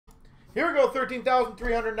Here we go,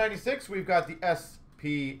 13,396. We've got the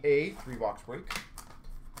SPA 3-box break.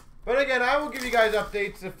 But again, I will give you guys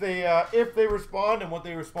updates if they respond and what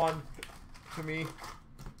they respond to me.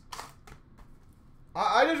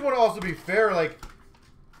 I just want to also be fair, like,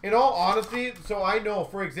 in all honesty, so I know,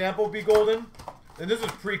 for example, B Golden, and this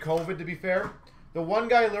is pre-COVID to be fair, the one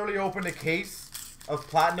guy literally opened a case of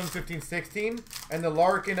Platinum 15-16, and the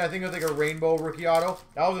Larkin, I think it was like a Rainbow Rookie Auto,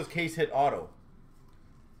 that was his case hit auto.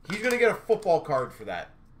 He's going to get a football card for that.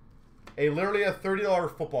 Literally a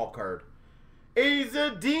 $30 football card. A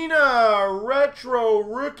Zadina Retro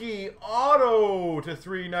Rookie Auto to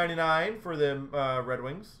 $3.99 for the Red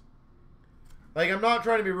Wings. Like, I'm not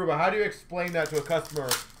trying to be rude, but how do you explain that to a customer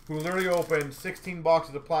who literally opened 16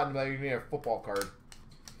 boxes of Platinum that you need a football card?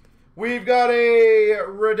 We've got a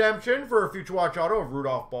redemption for a Future Watch Auto of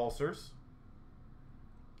Rudolph Balcers.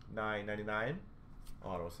 $9.99.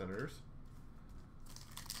 Auto Senators.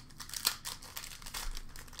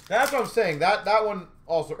 That's what I'm saying. That one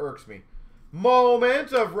also irks me.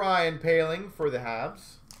 Moment of Ryan Poehling for the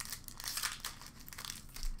Habs.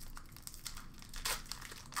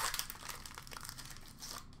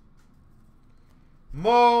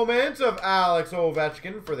 Moment of Alex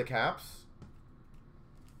Ovechkin for the Caps.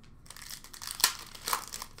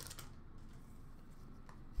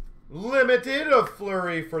 Limited of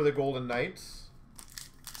Fleury for the Golden Knights.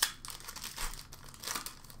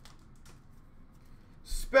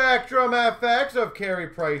 Spectrum FX of Carey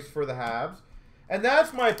Price for the Habs. And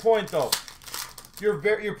that's my point, though. You're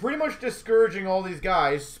pretty much discouraging all these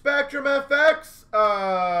guys. Spectrum FX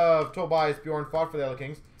of Tobias Bjornfot for the LA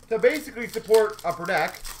Kings to basically support Upper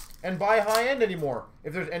Deck and buy high-end anymore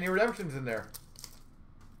if there's any redemptions in there.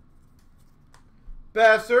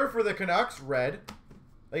 Besser for the Canucks, red.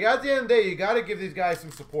 Like, at the end of the day, you got to give these guys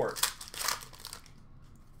some support.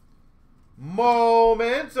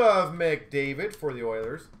 Moments of McDavid for the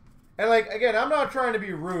Oilers. And, like, again, I'm not trying to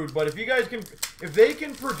be rude, but if you guys can, if they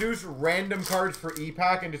can produce random cards for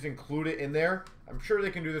E-Pack and just include it in there, I'm sure they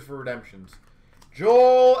can do this for redemptions.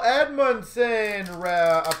 Joel Edmondson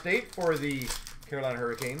update for the Carolina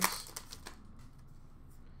Hurricanes.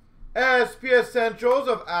 SP Essentials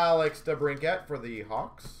of Alex DeBrincat for the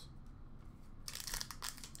Hawks.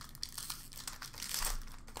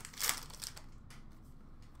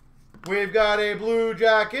 We've got a Blue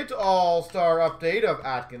Jacket All-Star update of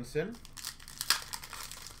Atkinson.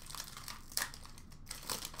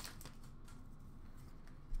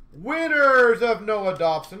 Winners of Noah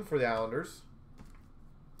Dobson for the Islanders.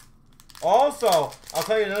 Also, I'll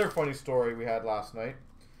tell you another funny story we had last night.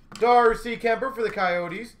 Darcy Kemper for the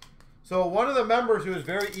Coyotes. So one of the members who was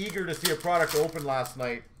very eager to see a product open last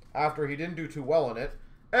night after he didn't do too well in it.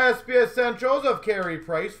 SP Essentials of Carey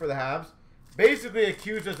Price for the Habs. Basically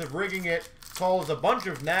accused us of rigging it, calls a bunch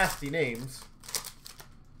of nasty names.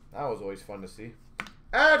 That was always fun to see.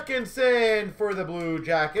 Atkinson for the Blue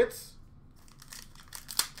Jackets.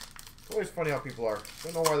 It's always funny how people are.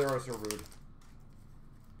 Don't know why they're so rude.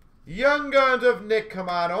 Young Guns of Nick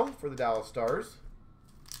Camano for the Dallas Stars.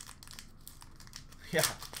 Yeah.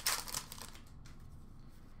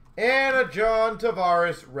 And a John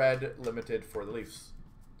Tavares red limited for the Leafs.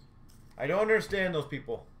 I don't understand those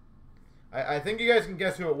people. I think you guys can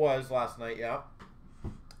guess who it was last night, yeah. I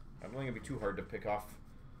don't think it'd be too hard to pick off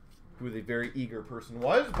who the very eager person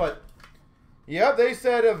was, but yeah, they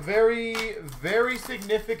said a very, very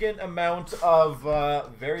significant amount of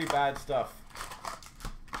very bad stuff.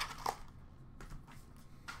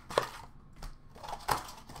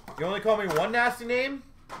 You only call me one nasty name?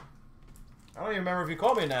 I don't even remember if you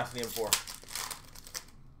called me a nasty name before.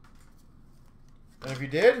 And if you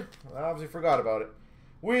did, I obviously forgot about it.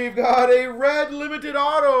 We've got a red limited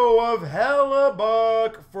auto of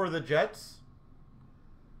Hellebuck for the Jets.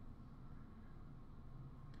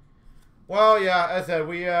 Well, yeah, as I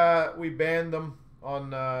said, we banned them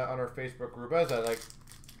on our Facebook group. As I said, like,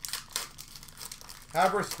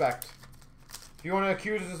 have respect. If you want to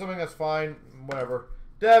accuse us of something, that's fine. Whatever.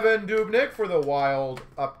 Devin Dubnyk for the Wild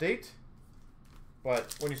update.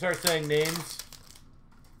 But when you start saying names,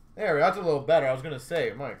 there, that's a little better. I was gonna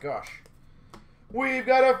say, my gosh. We've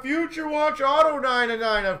got a Future Watch Auto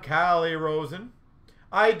 99 of Callie Rosen.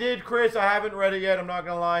 I did, Chris. I haven't read it yet. I'm not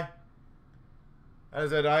gonna lie.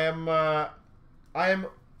 As I said, I am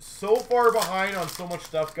so far behind on so much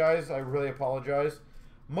stuff, guys. I really apologize.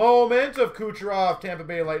 Moment of Kucherov, Tampa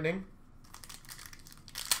Bay Lightning.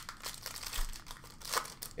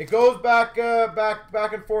 It goes back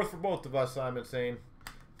and forth for both of us, I'm saying.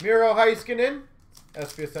 Miro Heiskanen,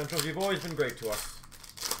 SP Essentials. You've always been great to us.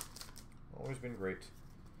 Always been great.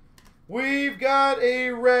 We've got a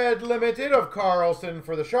red limited of Carlson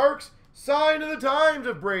for the Sharks. Sign of the times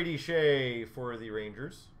of Brady Shea for the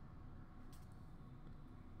Rangers.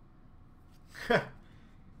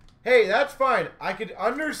 Hey, that's fine. I could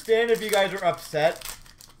understand if you guys are upset.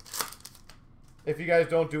 If you guys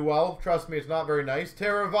don't do well. Trust me, it's not very nice.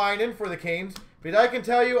 Teravainen for the Canes. But I can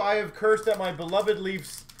tell you, I have cursed at my beloved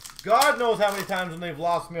Leafs God knows how many times when they've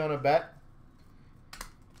lost me on a bet.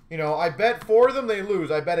 You know, I bet for them, they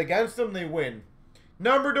lose. I bet against them, they win.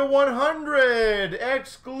 Number to 100.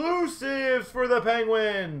 Exclusives for the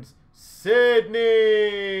Penguins.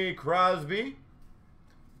 Sidney Crosby.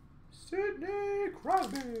 Sidney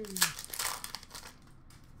Crosby.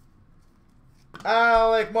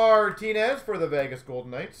 Alec Martinez for the Vegas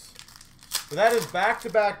Golden Knights. So that is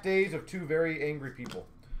back-to-back days of two very angry people.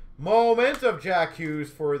 Moment of Jack Hughes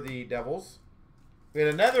for the Devils. We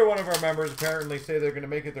had another one of our members apparently say they're going to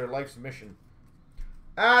make it their life's mission.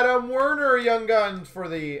 Adam Werner, Young Guns for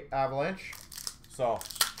the Avalanche. So,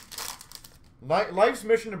 life's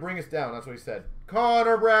mission to bring us down. That's what he said.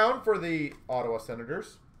 Connor Brown for the Ottawa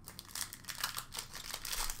Senators.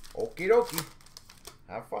 Okie dokie.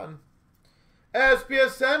 Have fun. SP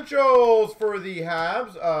Essentials for the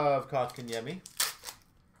Habs of Kotkaniemi.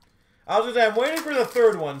 I was going to say, I'm waiting for the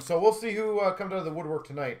third one, so we'll see who comes out of the woodwork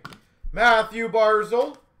tonight. Matthew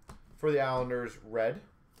Barzal for the Islanders, red.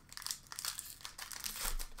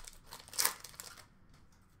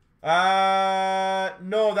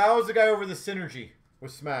 No, that was the guy over the Synergy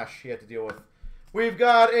with Smash he had to deal with. We've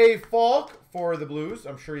got a Falk for the Blues.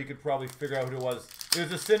 I'm sure you could probably figure out who it was. It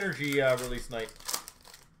was a Synergy release night.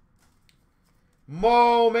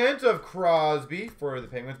 Moment of Crosby for the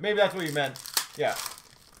Penguins. Maybe that's what you meant. Yeah.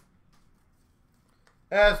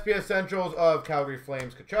 SP Essentials of Calgary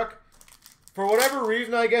Flames, Tkachuk. For whatever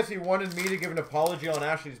reason, I guess he wanted me to give an apology on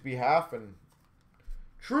Ashley's behalf. And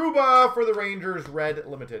Trouba for the Rangers, red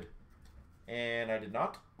limited. And I did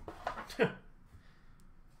not.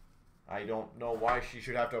 I don't know why she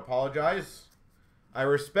should have to apologize. I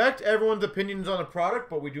respect everyone's opinions on a product,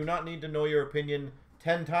 but we do not need to know your opinion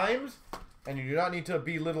 10 times. And you do not need to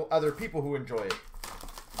belittle other people who enjoy it.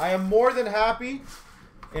 I am more than happy,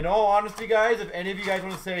 in all honesty, guys, if any of you guys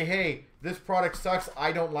want to say, hey, this product sucks,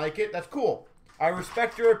 I don't like it, that's cool. I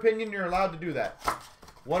respect your opinion, you're allowed to do that.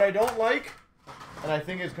 What I don't like, and I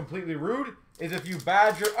think is completely rude, is if you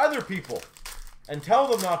badger other people and tell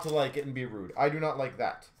them not to like it and be rude. I do not like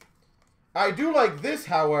that. I do like this,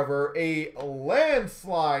 however, a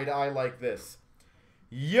landslide. I like this.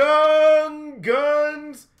 Young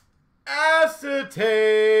Guns Acetate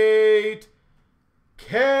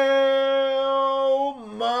Cale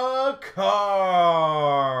Makar.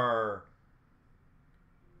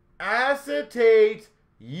 Acetate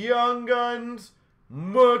Young Guns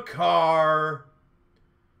Makar.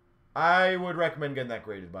 I would recommend getting that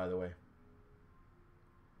graded, by the way.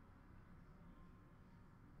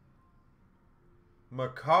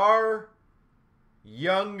 Makar,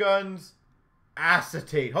 Young Guns,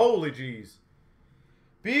 Acetate. Holy jeez.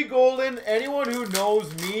 Be Golden, anyone who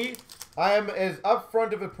knows me, I am as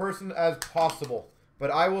upfront of a person as possible.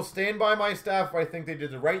 But I will stand by my staff if I think they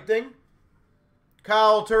did the right thing.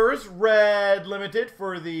 Kyle Turris, red limited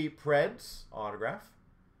for the Preds autograph.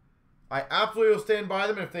 I absolutely will stand by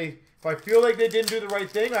them. If I feel like they didn't do the right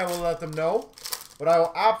thing, I will let them know. But I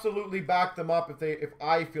will absolutely back them up if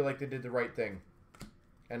I feel like they did the right thing.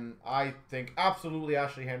 And I think absolutely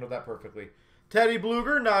Ashley handled that perfectly. Teddy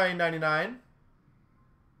Bluger, $9.99.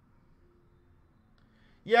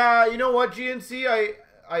 Yeah, you know what, GNC?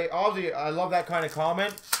 I love that kind of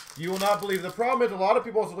comment. You will not believe. The problem is a lot of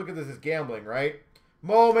people also look at this as gambling, right?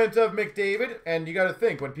 Moment of McDavid, and you got to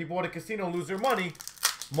think, when people at a casino lose their money,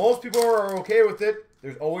 most people are okay with it.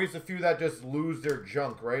 There's always a few that just lose their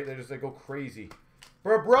junk, right? They go crazy.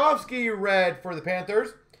 Bobrovsky, red for the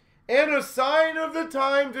Panthers. And a sign of the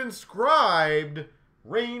times inscribed,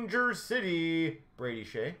 Ranger City, Brady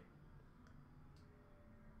Shea.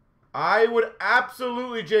 I would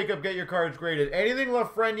absolutely, Jacob, get your cards graded. Anything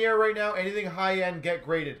Lafreniere right now, anything high-end, get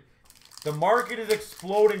graded. The market is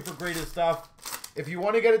exploding for graded stuff. If you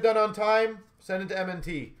want to get it done on time, send it to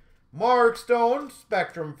MNT. Mark Stone,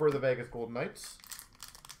 Spectrum for the Vegas Golden Knights.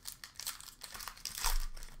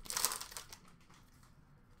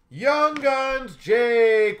 Young Guns,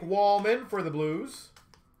 Jake Wallman for the Blues.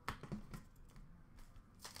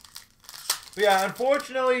 But yeah,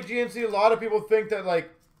 unfortunately, GNC, a lot of people think that, like,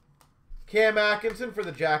 Cam Atkinson for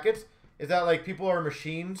the Jackets is that, like, people are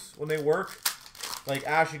machines when they work. Like,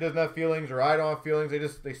 Ashley doesn't have feelings or I don't have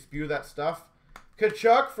feelings. They spew that stuff.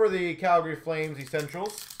 Tkachuk for the Calgary Flames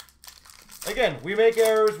Essentials. Again, we make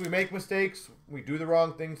errors. We make mistakes. We do the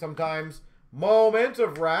wrong thing sometimes. Moment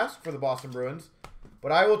of Rask for the Boston Bruins.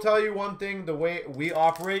 But I will tell you one thing, the way we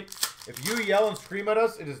operate, if you yell and scream at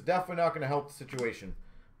us, it is definitely not going to help the situation.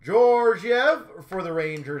 Georgiev for the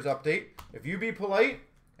Rangers update. If you be polite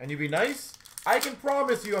and you be nice, I can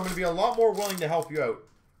promise you I'm going to be a lot more willing to help you out.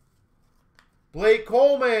 Blake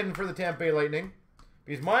Coleman for the Tampa Bay Lightning.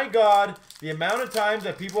 Because my God, the amount of times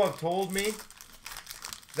that people have told me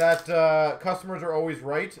that customers are always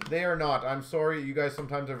right, they are not. I'm sorry, you guys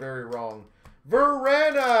sometimes are very wrong.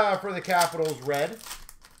 Verena for the Capitals, red.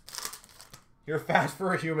 You're fast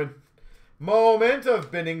for a human. Moment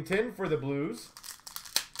of Binnington for the Blues.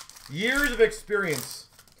 Years of experience.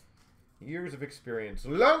 Years of experience.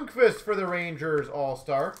 Lundqvist for the Rangers,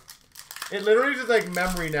 all-star. It literally is just like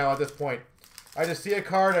memory now at this point. I just see a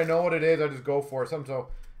card, I know what it is, I just go for it. So,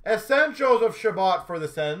 Essentials of Shabbat for the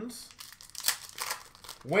Sens.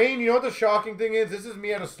 Wayne, you know what the shocking thing is? This is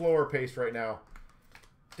me at a slower pace right now.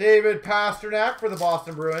 David Pasternak for the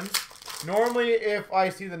Boston Bruins. Normally, if I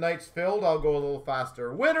see the Knights filled, I'll go a little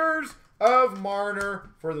faster. Winners of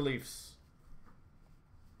Marner for the Leafs.